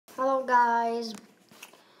Guys,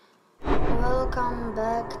 welcome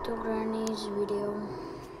back to Granny's video.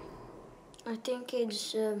 I think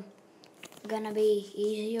it's gonna be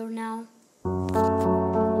easier now. Look,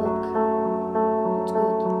 it's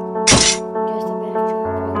good. Just a bad job.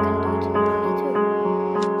 You can do it in Granny too.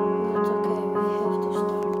 But okay, we have to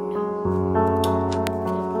start now.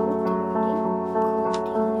 Continue.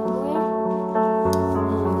 Loading. The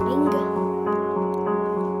game.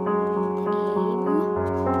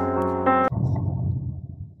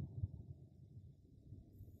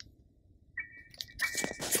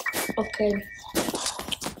 Okay.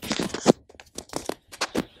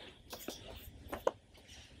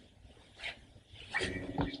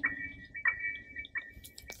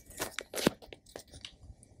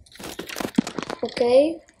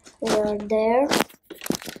 Okay, we are there.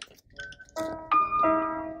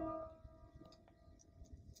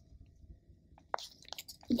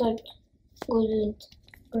 That wasn't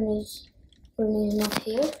Granny's not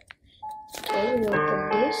here. Okay, we open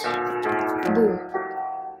this. Boom.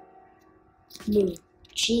 Boom.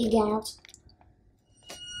 She got.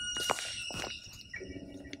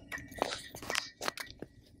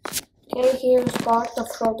 Okay, here's part of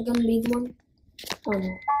shotgun big one. Oh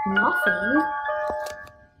no, nothing.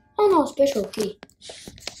 Oh no, special key.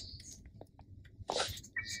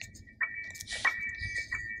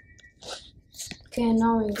 Okay,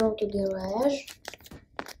 now we go to garage.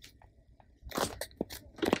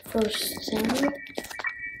 First thing.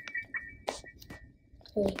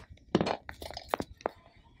 Okay.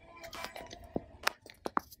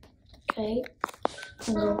 Okay,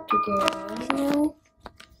 we go to garage now.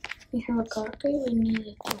 We have a car key, we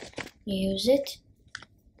need to use it.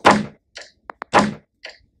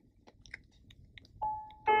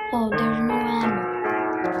 Oh, there's no ammo.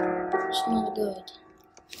 It's not good.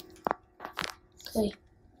 Okay,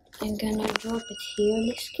 I'm gonna drop it here,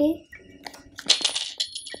 this key.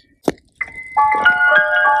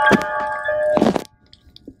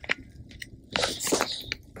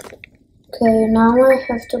 Okay, now I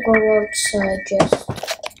have to go outside just.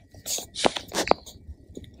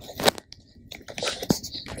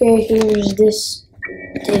 Okay, here's this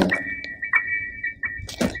thing.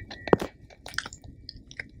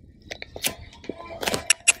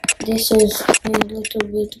 This is a little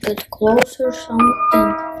bit get closer something.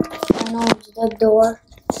 I know it's that door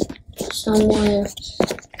somewhere.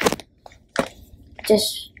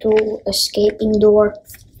 Just to escaping door.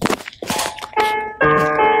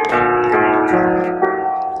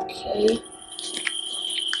 Okay.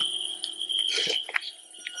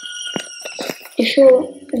 If you're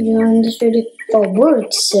in this video, a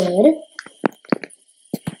word said.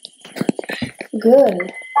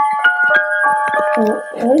 Good.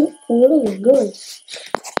 Really good.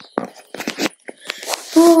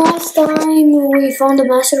 Oh, last time we found the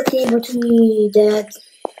master key, but we dead.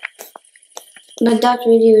 But that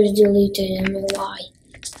video is deleted. I don't know why.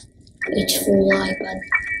 It's full iPad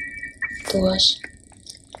to us.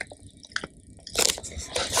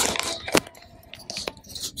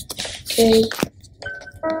 Okay.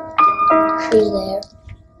 She's there.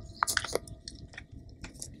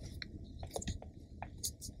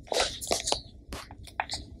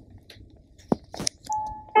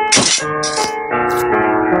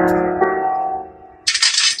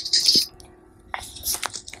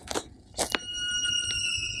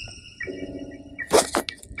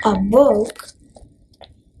 A book?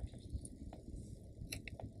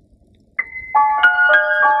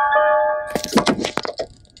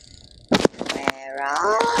 Where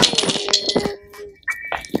are you?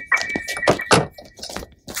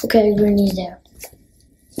 Okay, Granny's there.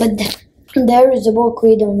 But there is a book,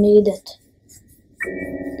 we don't need it.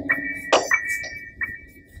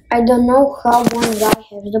 I don't know how one guy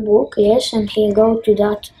has the book, yes, and he go to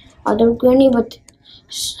that other Granny, but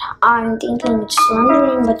I'm thinking it's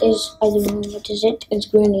Slenderman, but I don't know what is it. It's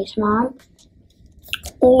Granny's mom.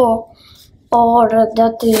 Or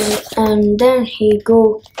that is, and then he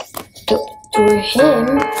go to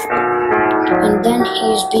him, and then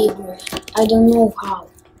he's bigger. I don't know how.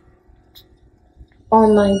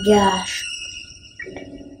 Oh my gosh.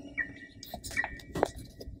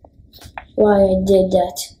 Why I did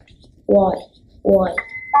that? Why?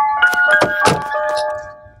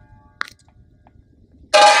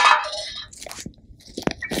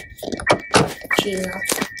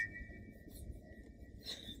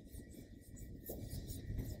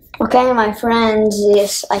 Okay, my friends,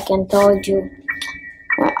 yes, I can told you.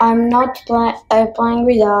 I'm not playing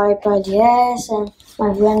with the iPad, yes, and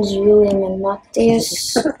my friends William and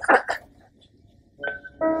Matthias.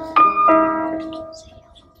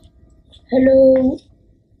 Hello.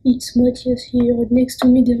 It's Matthias here. Next to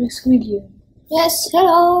me there is William. Yes,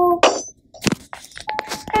 hello.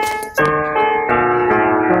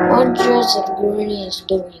 What Joseph Gurney is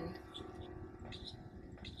doing?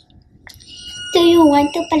 Do you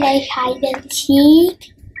want to play hide and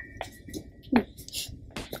seek?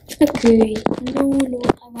 Okay. No,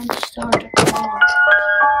 I want to start a car.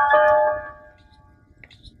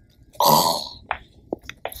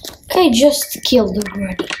 Okay, just kill the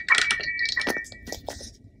Gurney.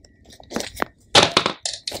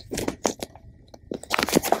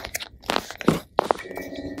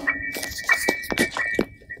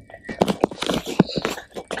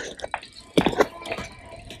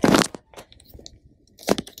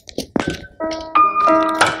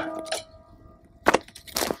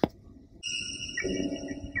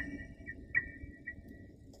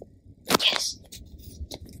 Yes.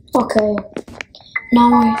 Okay.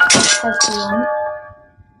 Now I have to run.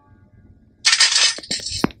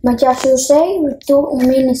 Matthias, you say 2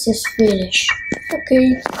 minutes is finished.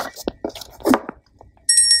 Okay.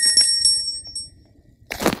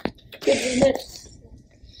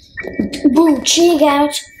 Boom, check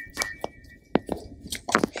out.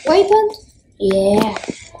 Weapon? Yeah.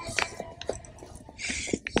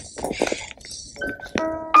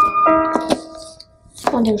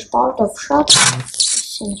 And there's part of shot.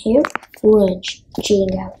 It's in here. Orange,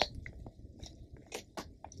 check out.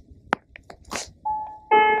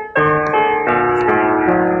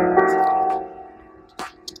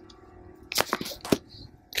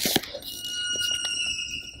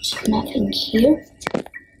 There's nothing here.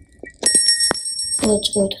 Let's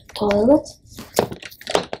go to the toilet.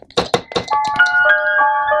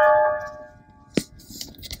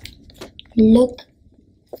 Look,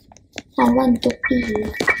 I want to pee.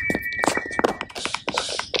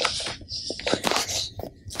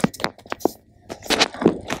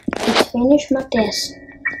 It's finished, Matthias.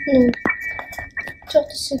 No.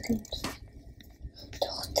 30 seconds.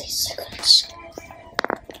 30 seconds.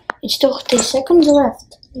 It's 30 seconds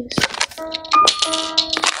left. Yes.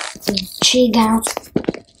 Check out.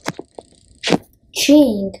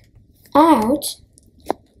 Check out.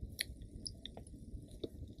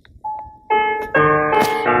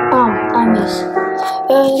 I miss.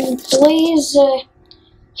 Please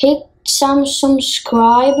hit some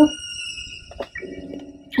subscribe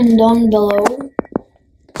and down below.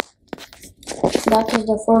 That is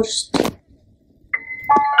the first.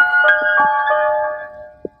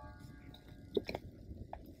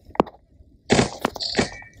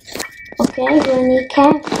 Okay, Gurney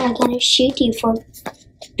Cat, I'm gonna shoot you for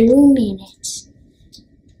 2 minutes.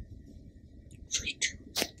 3, 2.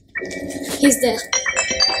 He's there.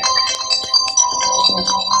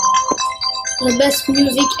 The best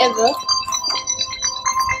music ever.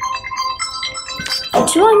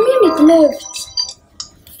 It's 1 minute left.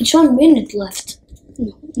 It's 1 minute left.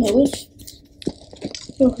 No. No,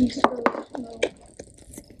 he's no.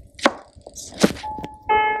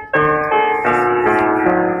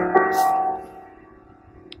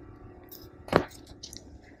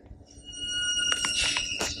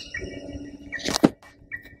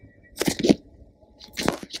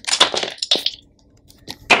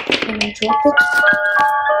 Drop it.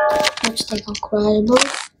 Let's take a crossbow.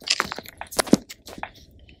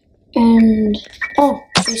 And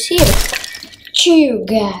it's here.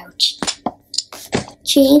 Check out.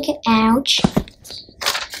 Check out.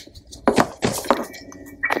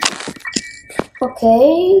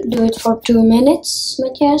 Okay, do it for 2 minutes,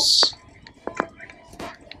 Matthias.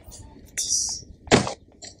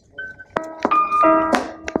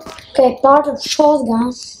 Okay, part of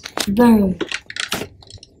shotgun. Boom.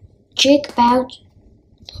 Check out.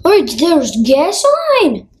 Oh, there's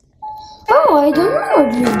gasoline. Oh, I don't know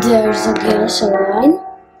if there's a gasoline.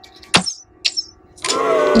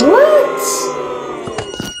 What?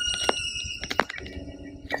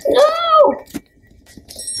 No.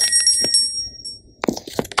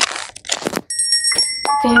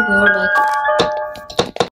 Okay, we're back.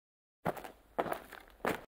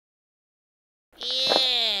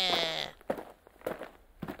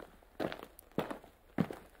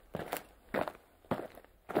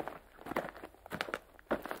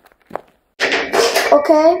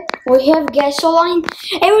 Okay, we have gasoline.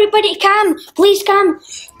 Everybody come, please come.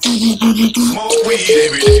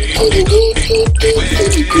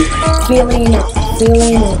 Feeling it.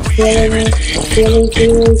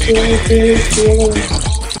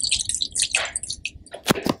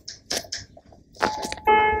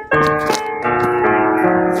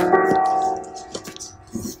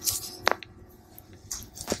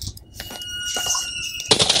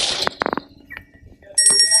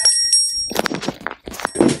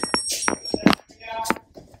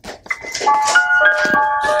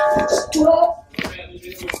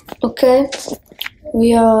 Okay,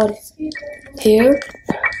 we are here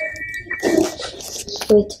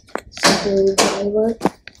with screwdriver.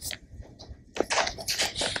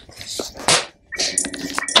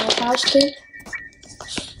 Plastic.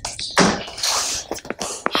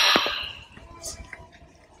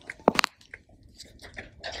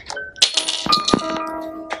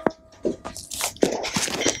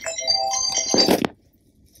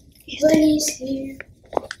 Everybody's here.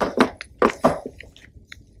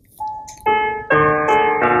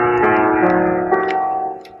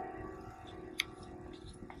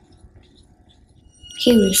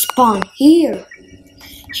 He respawn here.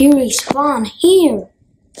 He respawn here.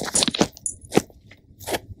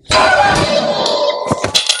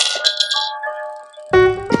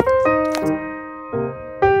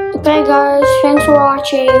 Okay guys, thanks for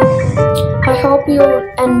watching. I hope you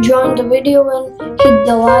enjoyed the video and hit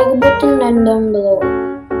the like button and down below.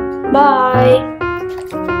 Bye.